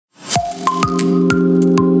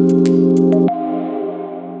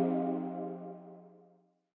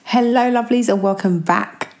Hello, lovelies, and welcome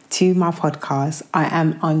back to my podcast. I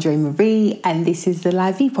am Andre Marie, and this is the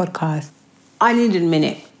lifeeee podcast. I needed a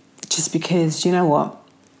minute just because, you know what?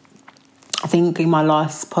 I think in my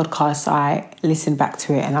last podcast, I listened back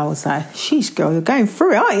to it and I was like, sheesh, girl, you're going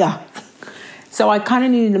through it, aren't you? So I kind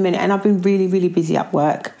of needed a minute, and I've been really, really busy at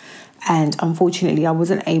work. And unfortunately, I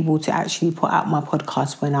wasn't able to actually put out my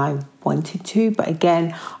podcast when I wanted to. But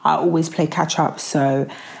again, I always play catch up. So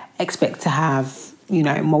expect to have,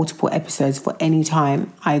 multiple episodes for any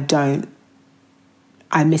time I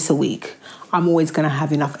miss a week. I'm always going to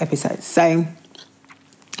have enough episodes. So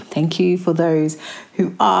thank you for those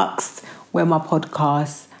who asked where my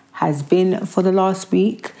podcast has been for the last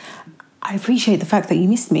week. I appreciate the fact that you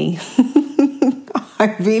missed me.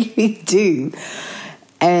 I really do.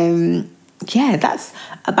 That's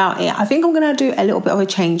about it. I think I'm going to do a little bit of a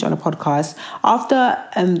change on the podcast. After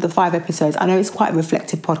the 5 episodes, I know it's quite a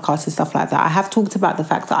reflective podcast and stuff like that. I have talked about the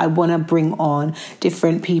fact that I want to bring on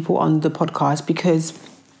different people on the podcast because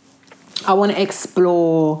I want to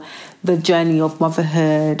explore the journey of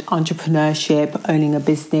motherhood, entrepreneurship, owning a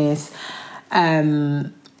business,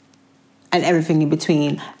 and everything in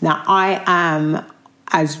between. Now, I am,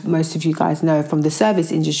 as most of you guys know, from the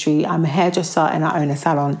service industry. I'm a hairdresser and I own a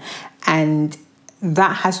salon. And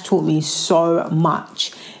that has taught me so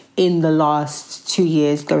much in the last 2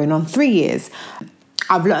 years, going on 3 years.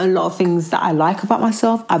 I've learned a lot of things that I like about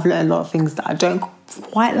myself. I've learned a lot of things that I don't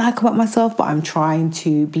quite like about myself, but I'm trying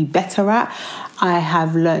to be better at. I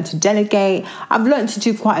have learned to delegate. I've learned to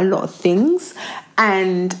do quite a lot of things.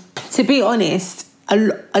 And to be honest,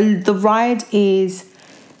 the ride is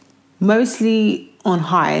mostly on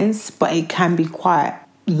highs, but it can be quite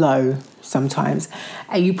low sometimes.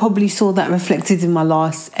 And you probably saw that reflected in my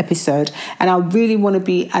last episode. And I really want to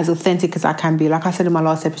be as authentic as I can be. Like I said in my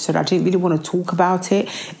last episode, I didn't really want to talk about it.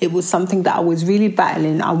 It was something that I was really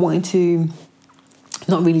battling. I wanted to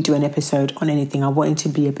not really do an episode on anything. I wanted to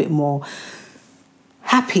be a bit more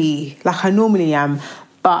happy like I normally am.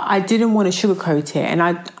 But I didn't want to sugarcoat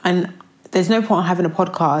it. And there's no point having a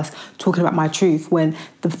podcast talking about my truth when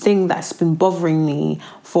the thing that's been bothering me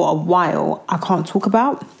for a while, I can't talk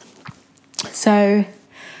about. So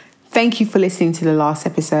thank you for listening to the last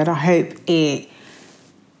episode. I hope it,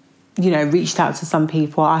 reached out to some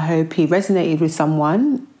people. I hope it resonated with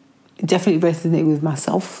someone. It definitely resonated with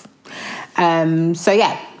myself.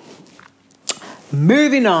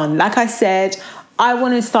 Moving on. Like I said, I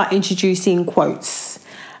want to start introducing quotes.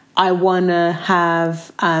 I want to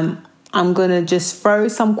have... I'm going to just throw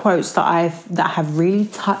some quotes that have really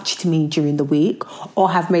touched me during the week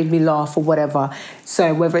or have made me laugh or whatever.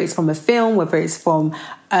 So whether it's from a film, whether it's from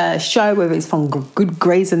a show, whether it's from Good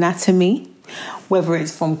Grey's Anatomy, whether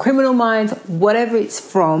it's from Criminal Minds, whatever it's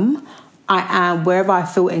from, wherever I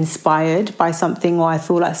feel inspired by something or I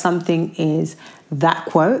feel like something is that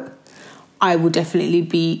quote, I will definitely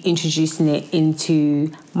be introducing it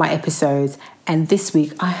into my episodes. And this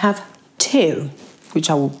week I have 2, which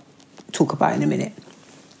I will talk about in a minute.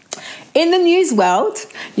 In the news world,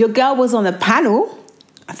 your girl was on a panel.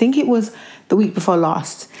 I think it was the week before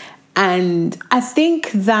last. And I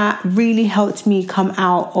think that really helped me come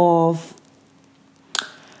out of,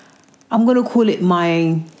 I'm going to call it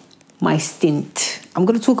my stint. I'm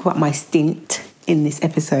going to talk about my stint in this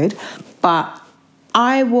episode. But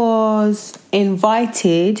I was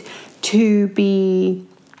invited to be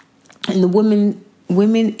in the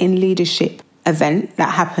Women in Leadership event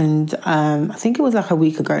that happened, I think it was like a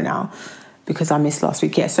week ago now, because I missed last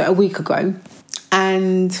week. Yeah, so a week ago.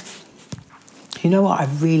 And you know what? I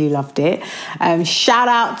really loved it. Shout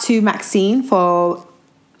out to Maxine for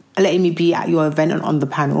letting me be at your event and on the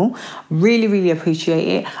panel. Really, really appreciate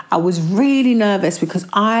it. I was really nervous because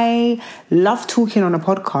I love talking on a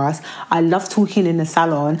podcast. I love talking in a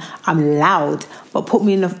salon. I'm loud, but put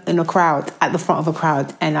me in a crowd, at the front of a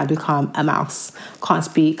crowd, and I become a mouse. Can't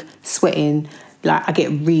speak, sweating. Like, I get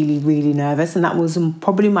really, really nervous. And that was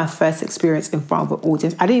probably my first experience in front of an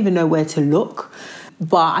audience. I didn't even know where to look,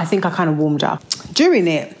 but I think I kind of warmed up during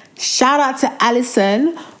it. Shout out to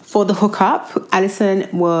Alison for the hookup. Alison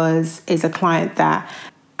is a client that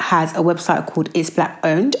has a website called It's Black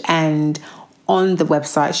Owned, and on the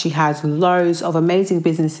website she has loads of amazing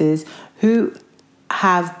businesses who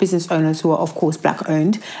have business owners who are of course Black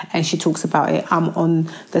owned, and she talks about it.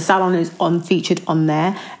 The salon is featured on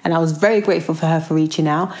there, and I was very grateful for her for reaching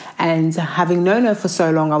out. And having known her for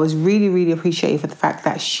so long, I was really, really appreciative for the fact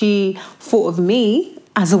that she thought of me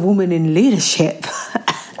as a woman in leadership,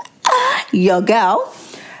 your girl,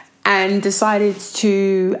 and decided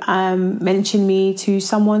to mention me to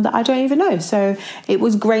someone that I don't even know. So it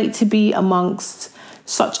was great to be amongst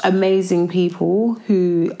such amazing people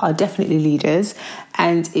who are definitely leaders.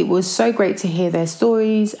 And it was so great to hear their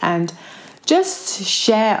stories and just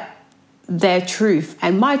share their truth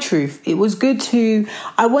and my truth. It was good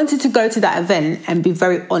I wanted to go to that event and be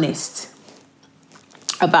very honest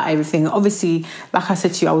about everything. Obviously, like I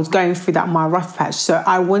said to you, I was going through my rough patch. So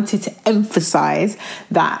I wanted to emphasize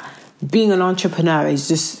that being an entrepreneur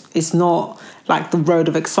it's not like the road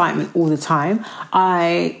of excitement all the time.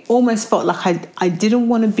 I almost felt like I didn't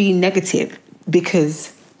want to be negative,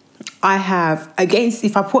 because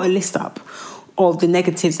if I put a list up of the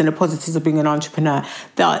negatives and the positives of being an entrepreneur,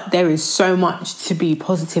 that there is so much to be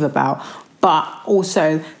positive about. But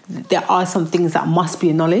also, there are some things that must be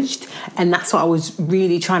acknowledged. And that's what I was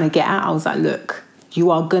really trying to get at. I was like, look, you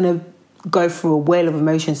are going to go through a whale of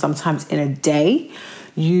emotions sometimes in a day.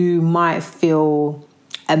 You might feel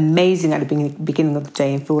amazing at the beginning of the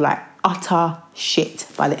day and feel like utter shit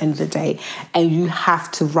by the end of the day. And you have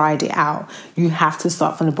to ride it out. You have to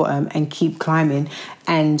start from the bottom and keep climbing.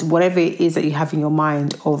 And whatever it is that you have in your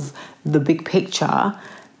mind of the big picture,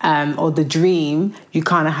 or the dream, you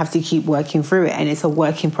kind of have to keep working through it. And it's a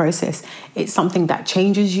working process. It's something that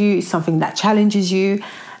changes you. It's something that challenges you.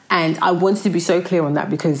 And I wanted to be so clear on that,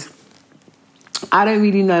 because I don't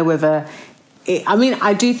really know whether...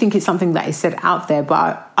 I do think it's something that is said out there,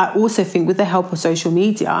 but I also think with the help of social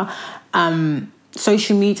media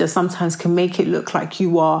sometimes can make it look like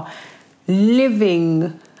you are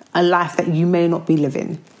living a life that you may not be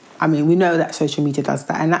living. I mean, we know that social media does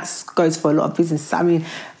that, and that goes for a lot of businesses. I mean,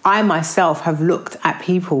 I myself have looked at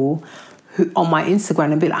people who on my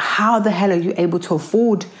Instagram and be like, how the hell are you able to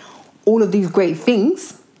afford all of these great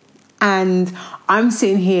things? And I'm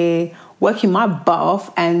sitting here working my butt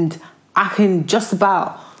off and I can just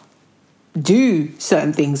about do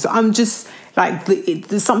certain things. So I'm just like,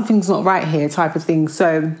 something's not right here type of thing.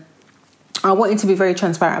 So I wanted to be very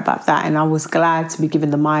transparent about that, and I was glad to be given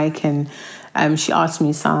the mic, and she asked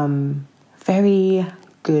me some very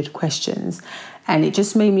good questions, and it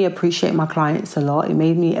just made me appreciate my clients a lot. It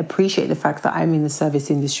made me appreciate the fact that I'm in the service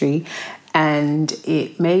industry, and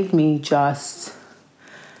it made me just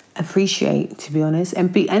appreciate, to be honest,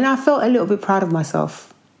 and I felt a little bit proud of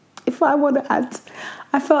myself. If I want to add,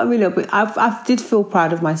 I felt a little bit. I did feel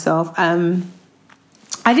proud of myself. I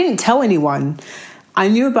didn't tell anyone. I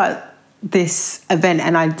knew about this event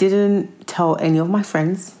and I didn't tell any of my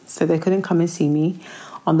friends, so they couldn't come and see me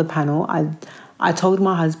on the panel. I told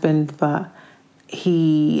my husband, but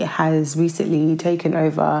he has recently taken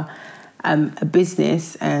over a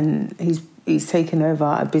business, and he's taken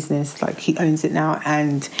over a business, like he owns it now,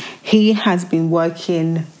 and he has been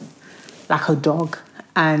working like a dog,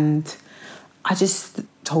 and I just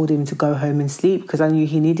told him to go home and sleep because I knew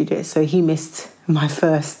he needed it. So he missed my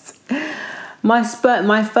first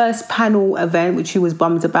panel event, which he was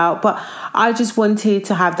bummed about, but I just wanted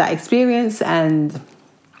to have that experience, and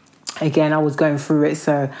again I was going through it,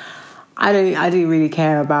 so I didn't really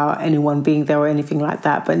care about anyone being there or anything like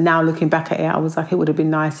that. But now looking back at it, I was like, it would have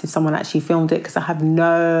been nice if someone actually filmed it, because I have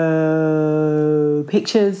no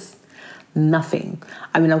pictures, nothing.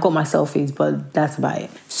 I mean, I've got my selfies, but that's about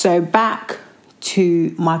it. So back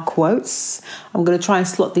to my quotes. I'm going to try and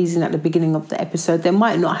slot these in at the beginning of the episode. They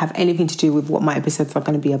might not have anything to do with what my episodes are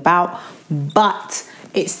going to be about, but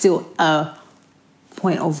it's still a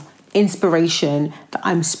point of inspiration that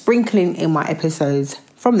I'm sprinkling in my episodes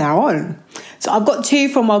from now on. So I've got two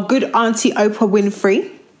from our good auntie Oprah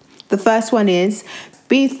Winfrey. The first one is,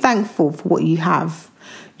 be thankful for what you have.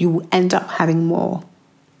 You will end up having more.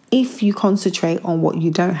 If you concentrate on what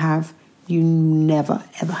you don't have, you never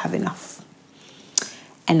ever have enough.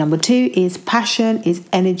 And number two is, passion is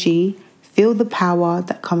energy. Feel the power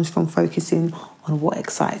that comes from focusing on what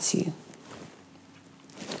excites you.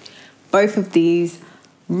 Both of these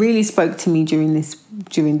really spoke to me during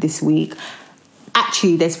this week.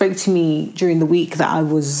 Actually, they spoke to me during the week that I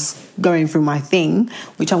was going through my thing,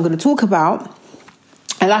 which I'm going to talk about.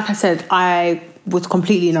 And like I said, I was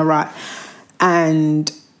completely in a rut,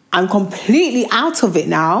 and I'm completely out of it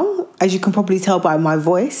now, as you can probably tell by my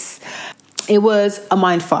voice. It was a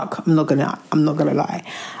mind fuck. I'm not gonna lie.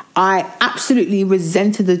 I absolutely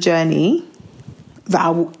resented the journey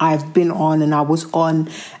that I've been on, and I was on,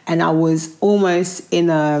 and I was almost in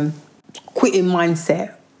a quitting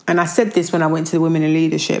mindset. And I said this when I went to the Women in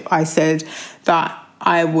Leadership. I said that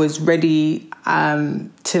I was ready to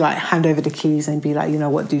like hand over the keys and be like, you know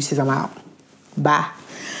what, deuces, I'm out. Bye.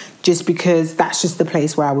 Just because that's just the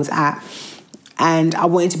place where I was at. And I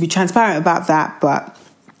wanted to be transparent about that, but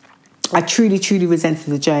I truly, truly resented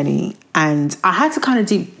the journey. And I had to kind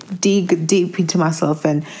of dig deep into myself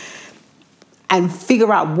and and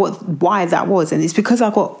figure out why that was. And it's because I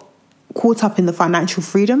got caught up in the financial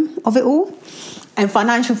freedom of it all. And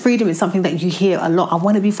financial freedom is something that you hear a lot. I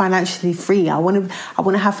want to be financially free. I want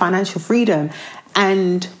to have financial freedom.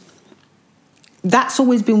 And that's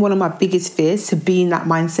always been one of my biggest fears, to be in that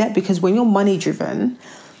mindset, because when you're money driven,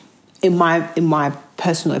 in my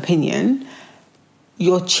personal opinion,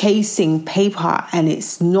 you're chasing paper and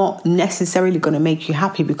it's not necessarily going to make you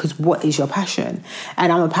happy, because what is your passion?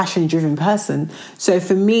 And I'm a passion driven person. So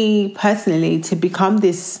for me personally, to become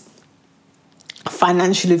this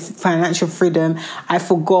financial freedom, I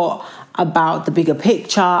forgot about the bigger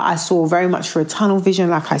picture. I saw very much for a tunnel vision,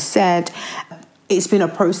 like I said. It's been a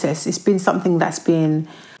process. It's been something that's been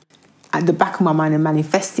at the back of my mind and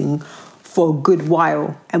manifesting for a good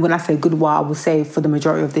while. And when I say good while, I will say for the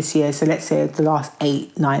majority of this year. So let's say the last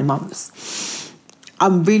 8-9 months.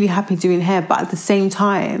 I'm really happy doing hair, but at the same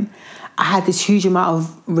time, I had this huge amount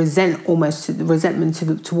of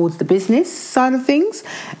resentment towards the business side of things,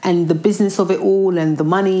 and the business of it all, and the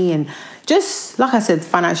money, and just, like I said,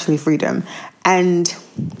 financially freedom. And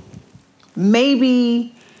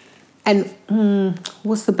maybe, and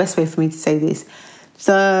what's the best way for me to say this?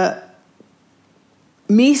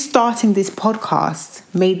 Me starting this podcast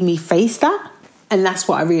made me face that, and that's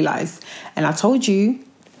what I realized. And I told you,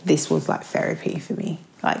 this was like therapy for me.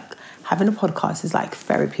 Like, having a podcast is like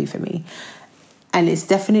therapy for me. And it's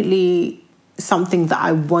definitely something that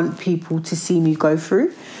I want people to see me go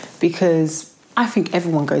through, because I think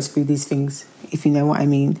everyone goes through these things, if you know what I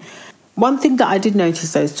mean. One thing that I did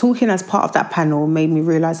notice, though, is talking as part of that panel made me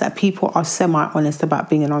realise that people are semi-honest about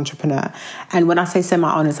being an entrepreneur. And when I say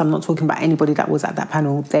semi-honest, I'm not talking about anybody that was at that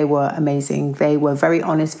panel. They were amazing. They were very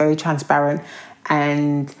honest, very transparent.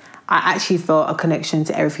 And I actually felt a connection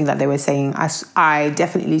to everything that they were saying. I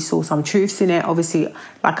definitely saw some truths in it. Obviously,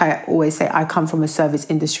 like I always say, I come from a service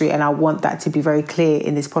industry, and I want that to be very clear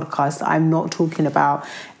in this podcast. I'm not talking about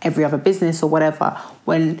every other business or whatever.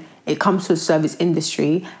 When it comes to a service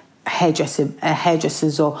industry,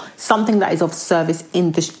 hairdressers or something that is of service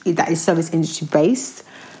industry, that is service industry based,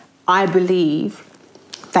 I believe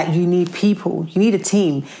that you need people, you need a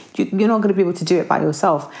team. You're not going to be able to do it by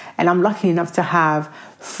yourself. And I'm lucky enough to have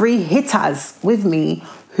 3 hitters with me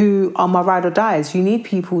who are my ride or dies. You need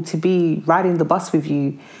people to be riding the bus with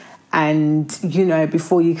you, and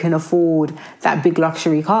before you can afford that big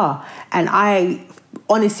luxury car. And I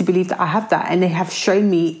honestly believe that I have that, and they have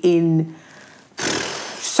shown me in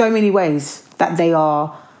so many ways that they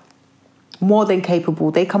are more than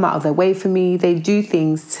capable. They come out of their way for me. They do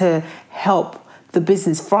things to help the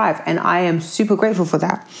business thrive, and I am super grateful for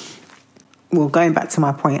that. Well, going back to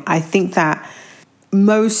my point, I think that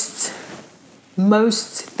most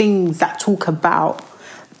things that talk about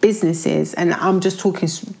businesses, and I'm just talking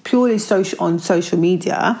purely on social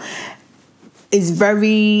media, is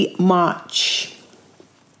very much,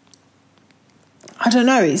 I don't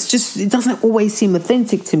know, it doesn't always seem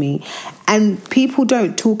authentic to me. And people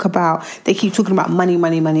don't talk about, they keep talking about money. And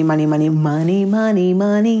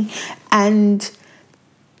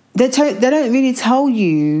they don't really tell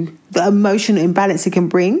you the emotional imbalance it can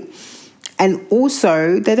bring. And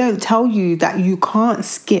also, they don't tell you that you can't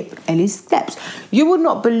skip any steps. You would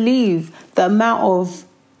not believe the amount of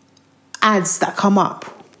ads that come up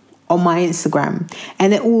on my Instagram,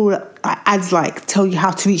 and they're all ads like tell you how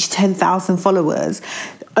to reach 10,000 followers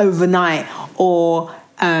overnight, or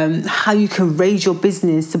how you can raise your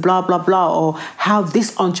business to blah blah blah, or how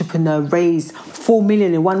this entrepreneur raised 4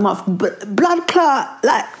 million in 1 month. But blood clot,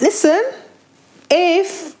 like, listen,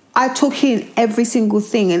 if I took in every single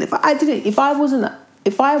thing, and if I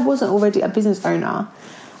wasn't already a business owner,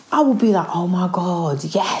 I would be like, oh my God,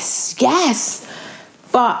 yes.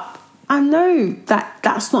 But I know that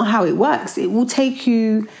that's not how it works. It will take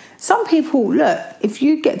you, some people, look, if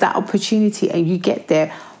you get that opportunity and you get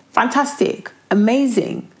there, fantastic,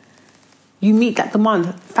 amazing. You meet that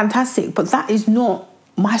demand, fantastic. But that is not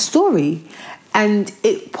my story. And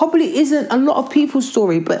it probably isn't a lot of people's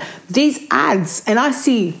story. But these ads, and I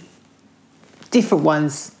see different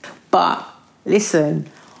ones. But listen,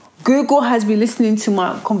 Google has been listening to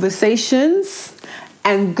my conversations,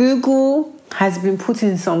 and Google has been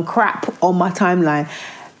putting some crap on my timeline.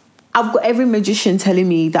 I've got every magician telling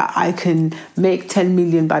me that I can make 10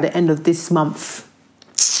 million by the end of this month.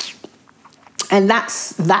 And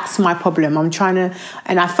that's my problem.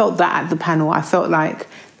 And I felt that at the panel. I felt like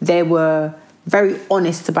they were very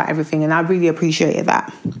honest about everything, and I really appreciated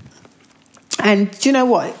that. And do you know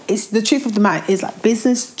what? It's the truth of the matter is, like,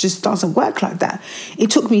 business just doesn't work like that.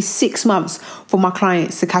 It took me 6 months for my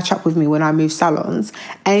clients to catch up with me when I moved salons,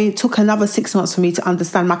 and it took another 6 months for me to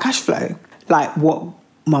understand my cash flow, like what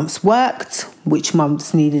months worked, which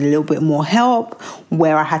months needed a little bit more help,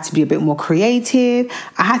 where I had to be a bit more creative.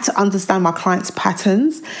 I had to understand my clients'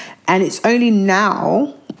 patterns, and it's only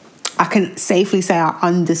now I can safely say I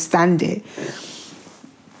understand it.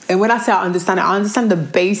 And when I say I understand the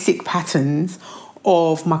basic patterns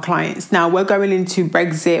of my clients. Now we're going into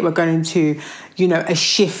Brexit, we're going into, a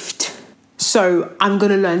shift. So I'm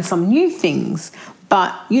going to learn some new things.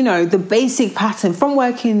 But, the basic pattern from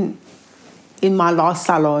working in my last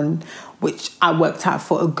salon, which I worked at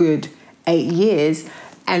for a good 8 years,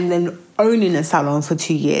 and then owning a salon for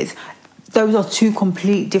 2 years, those are two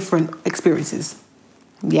complete different experiences.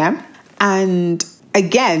 Yeah. And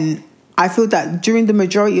again, I feel that during the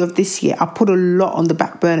majority of this year, I put a lot on the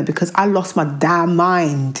back burner because I lost my damn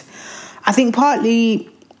mind. I think partly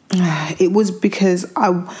it was because I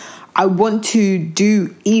want to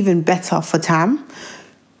do even better for Tam.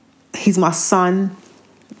 He's my son.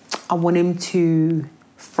 I want him to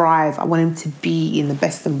thrive. I want him to be in the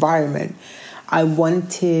best environment. I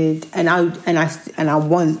want him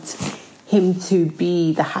to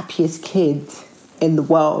be the happiest kid in the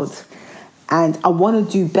world. And I want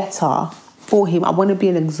to do better for him. I want to be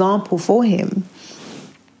an example for him.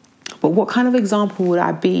 But what kind of example would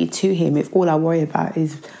I be to him if all I worry about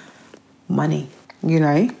is money,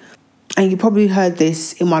 And you probably heard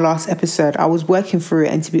this in my last episode. I was working through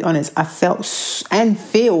it, and to be honest, I felt and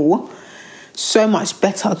feel so much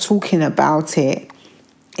better talking about it.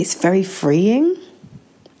 It's very freeing,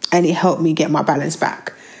 and it helped me get my balance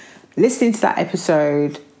back. Listening to that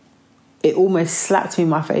episode, it almost slapped me in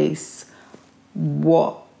my face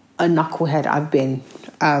what a knucklehead I've been.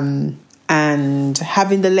 And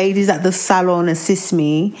having the ladies at the salon assist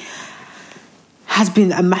me has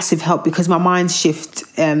been a massive help, because my mind shift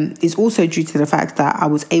is also due to the fact that I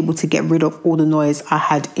was able to get rid of all the noise I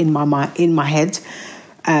had in my head.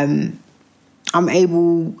 I'm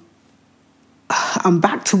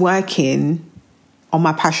back to working on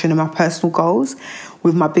my passion and my personal goals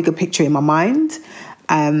with my bigger picture in my mind.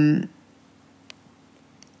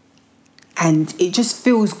 And it just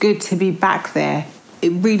feels good to be back there. It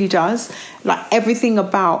really does. Like, everything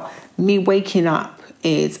about me waking up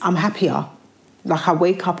is I'm happier. Like, I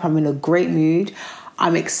wake up, I'm in a great mood.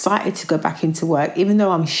 I'm excited to go back into work, even though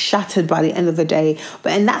I'm shattered by the end of the day.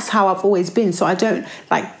 And that's how I've always been. So I'm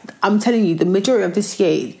telling you, the majority of this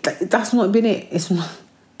year, that's not been it. It's not.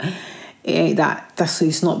 It ain't that.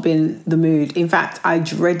 It's not been the mood. In fact, I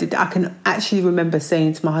can actually remember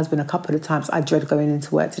saying to my husband a couple of times, I dread going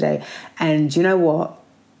into work today. And you know what?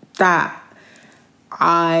 I'm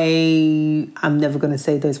never going to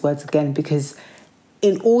say those words again, because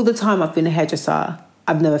in all the time I've been a hairdresser,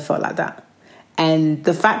 I've never felt like that. And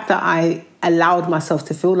the fact that I allowed myself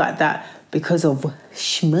to feel like that because of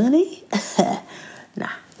shmoney, nah.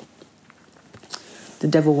 The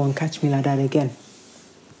devil won't catch me like that again.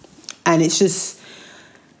 And it's just,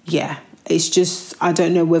 I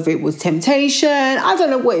don't know whether it was temptation. I don't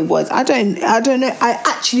know what it was. I don't know. I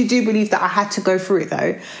actually do believe that I had to go through it,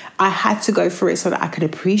 though. I had to go through it so that I could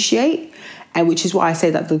appreciate. And which is why I say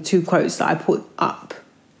that the two quotes that I put up,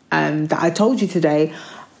 that I told you today,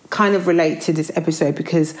 kind of relate to this episode,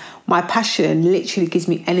 because my passion literally gives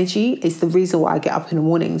me energy. It's the reason why I get up in the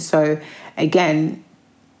morning. So again,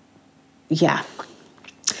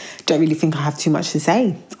 don't really think I have too much to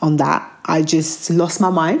say on that. I just lost my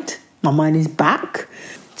mind. My mind is back.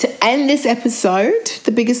 To end this episode,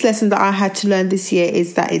 the biggest lesson that I had to learn this year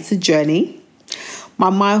is that it's a journey. My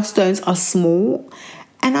milestones are small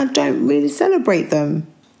and I don't really celebrate them.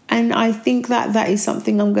 And I think that is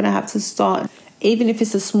something I'm going to have to start. Even if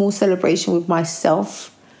it's a small celebration with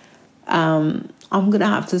myself, I'm going to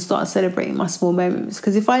have to start celebrating my small moments.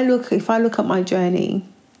 Because if I look at my journey,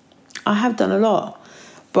 I have done a lot.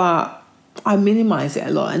 But I minimize it a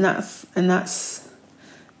lot, and that's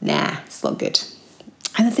it's not good.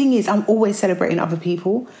 And the thing is, I'm always celebrating other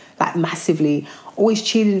people, like massively, always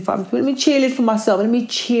cheerleading for other people. Let me cheerlead for myself. Let me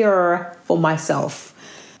cheer for myself.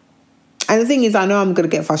 And the thing is, I know I'm going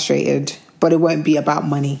to get frustrated, but it won't be about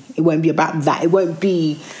money. It won't be about that. It won't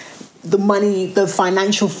be the money, the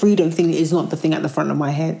financial freedom thing is not the thing at the front of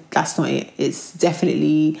my head. That's not it. It's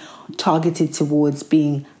definitely targeted towards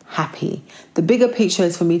being happy. The bigger picture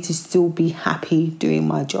is for me to still be happy doing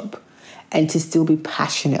my job and to still be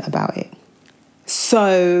passionate about it.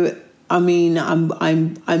 So, I mean,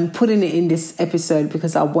 I'm putting it in this episode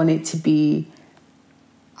because I want it to be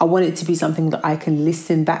something that I can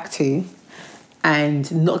listen back to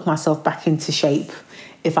and knock myself back into shape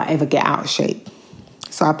if I ever get out of shape.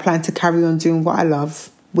 So I plan to carry on doing what I love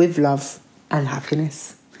with love and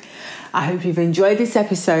happiness. I hope you've enjoyed this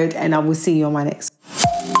episode, and I will see you on my next one.